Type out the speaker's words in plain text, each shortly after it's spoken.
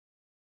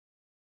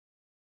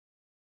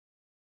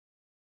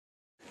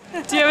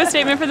Do you have a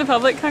statement for the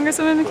public,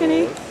 Congresswoman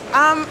McKinney?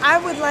 I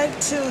would like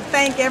to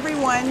thank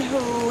everyone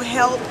who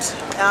helped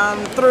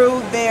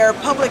through their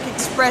public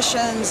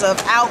expressions of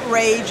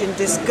outrage and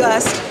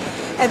disgust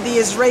at the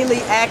Israeli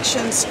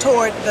actions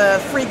toward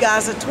the Free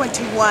Gaza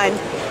 21,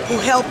 who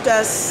helped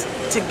us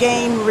to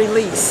gain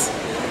release.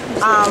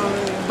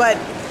 But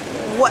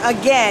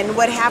again,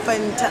 what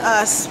happened to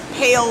us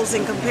pales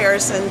in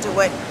comparison to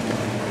what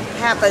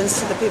happens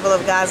to the people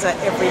of Gaza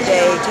every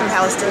day, to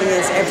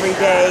Palestinians every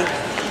day.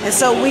 And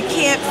so we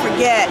can't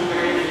forget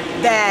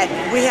that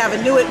we have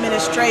a new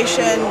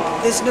administration.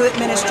 This new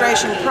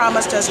administration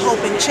promised us hope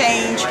and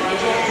change.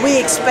 We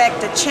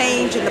expect a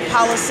change in the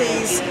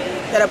policies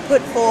that are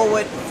put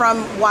forward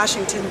from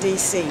Washington,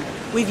 D.C.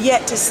 We've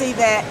yet to see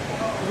that.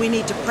 We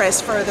need to press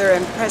further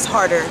and press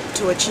harder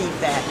to achieve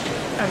that.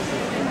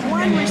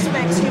 One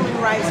respects human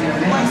rights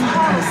when one's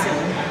policy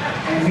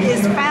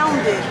is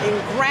founded and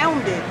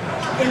grounded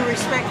in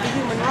respect to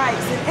human rights,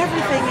 and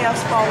everything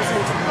else falls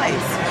into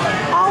place.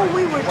 All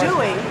we were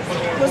doing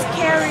was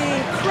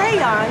carrying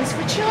crayons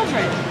for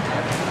children.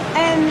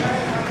 And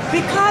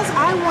because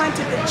I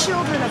wanted the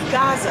children of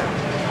Gaza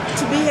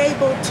to be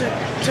able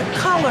to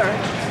color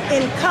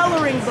in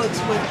coloring books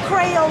with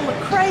Crayola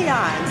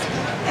crayons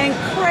and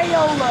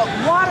Crayola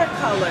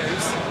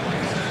watercolors,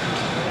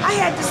 I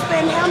had to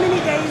spend how many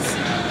days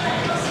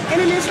in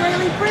an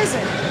Israeli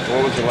prison?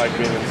 What was it like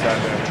being inside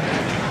there?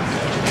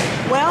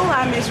 Well,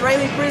 I'm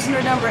Israeli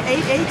prisoner number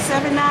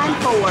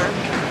 88794,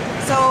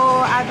 so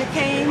I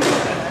became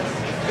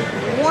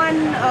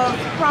one of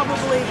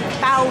probably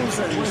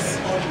thousands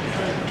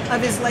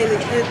of Israeli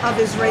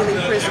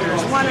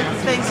prisoners. One of the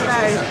things that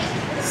I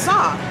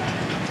saw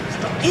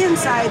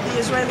inside the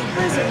Israeli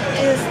prison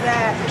is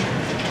that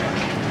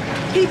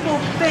people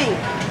think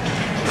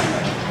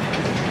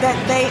that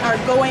they are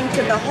going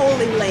to the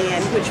Holy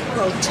Land, which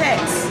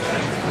protects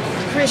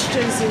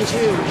Christians and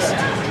Jews.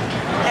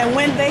 And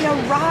when they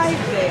arrive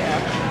there,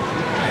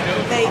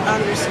 they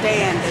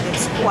understand that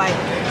it's quite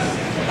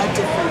a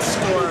different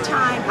story.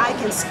 Anytime I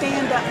can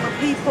stand up for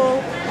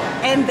people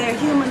and their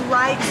human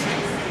rights,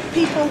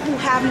 people who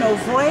have no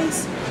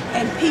voice,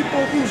 and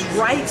people whose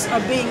rights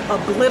are being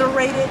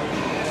obliterated,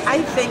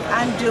 I think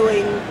I'm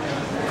doing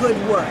good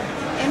work.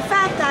 In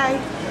fact, I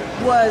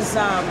was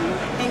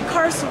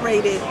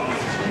incarcerated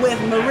with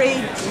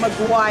Marie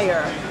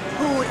McGuire,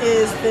 who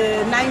is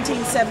the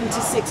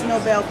 1976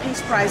 Nobel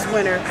Peace Prize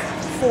winner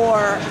for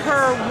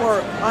her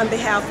work on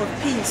behalf of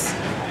peace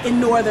in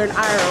Northern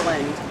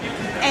Ireland.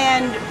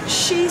 And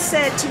she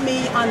said to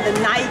me on the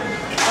night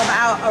of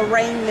our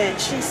arraignment,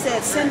 she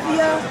said,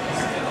 "Cynthia,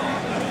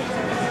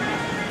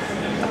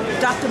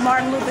 Dr.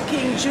 Martin Luther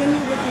King Jr.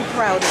 would be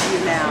proud of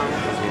you now."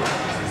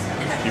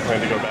 You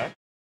plan to go back?